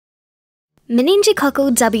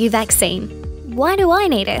Meningococcal W Vaccine. Why do I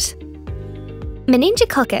need it?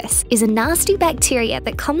 Meningococcus is a nasty bacteria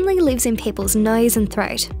that commonly lives in people's nose and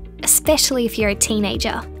throat, especially if you're a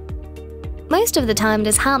teenager. Most of the time it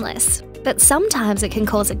is harmless, but sometimes it can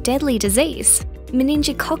cause a deadly disease,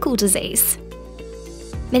 meningococcal disease.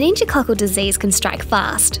 Meningococcal disease can strike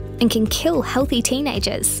fast and can kill healthy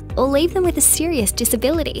teenagers or leave them with a serious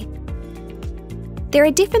disability. There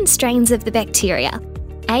are different strains of the bacteria: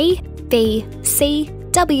 A, B, C,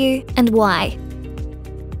 W, and Y.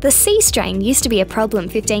 The C strain used to be a problem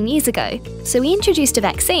 15 years ago, so we introduced a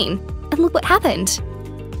vaccine, and look what happened.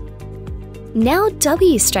 Now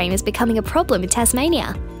W strain is becoming a problem in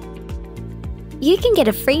Tasmania. You can get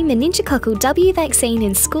a free meningococcal W vaccine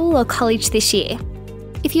in school or college this year.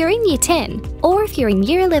 If you're in Year 10, or if you're in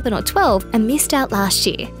Year 11 or 12 and missed out last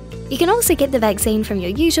year, you can also get the vaccine from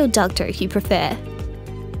your usual doctor if you prefer.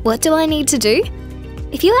 What do I need to do?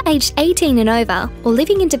 If you are aged 18 and over, or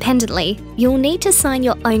living independently, you'll need to sign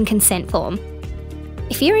your own consent form.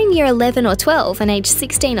 If you're in Year 11 or 12 and aged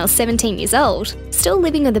 16 or 17 years old, still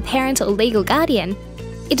living with a parent or legal guardian,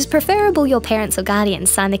 it is preferable your parents or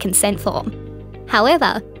guardians sign the consent form.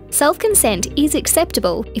 However, self-consent is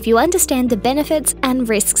acceptable if you understand the benefits and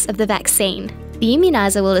risks of the vaccine. The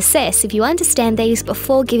immuniser will assess if you understand these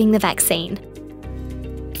before giving the vaccine.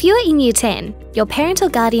 If you are in Year 10, your parent or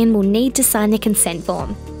guardian will need to sign the consent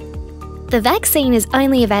form. The vaccine is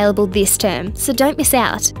only available this term, so don't miss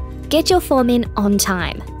out. Get your form in on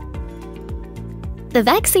time. The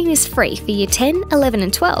vaccine is free for Year 10, 11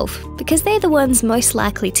 and 12 because they're the ones most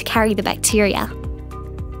likely to carry the bacteria.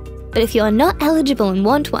 But if you are not eligible and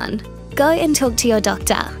want one, go and talk to your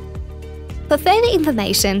doctor. For further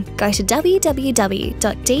information, go to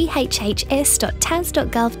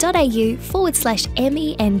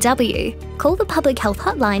www.dhhs.tas.gov.au/menw, call the Public Health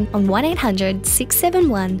Hotline on 1800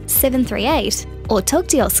 671 738, or talk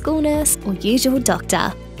to your school nurse or usual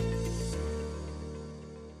doctor.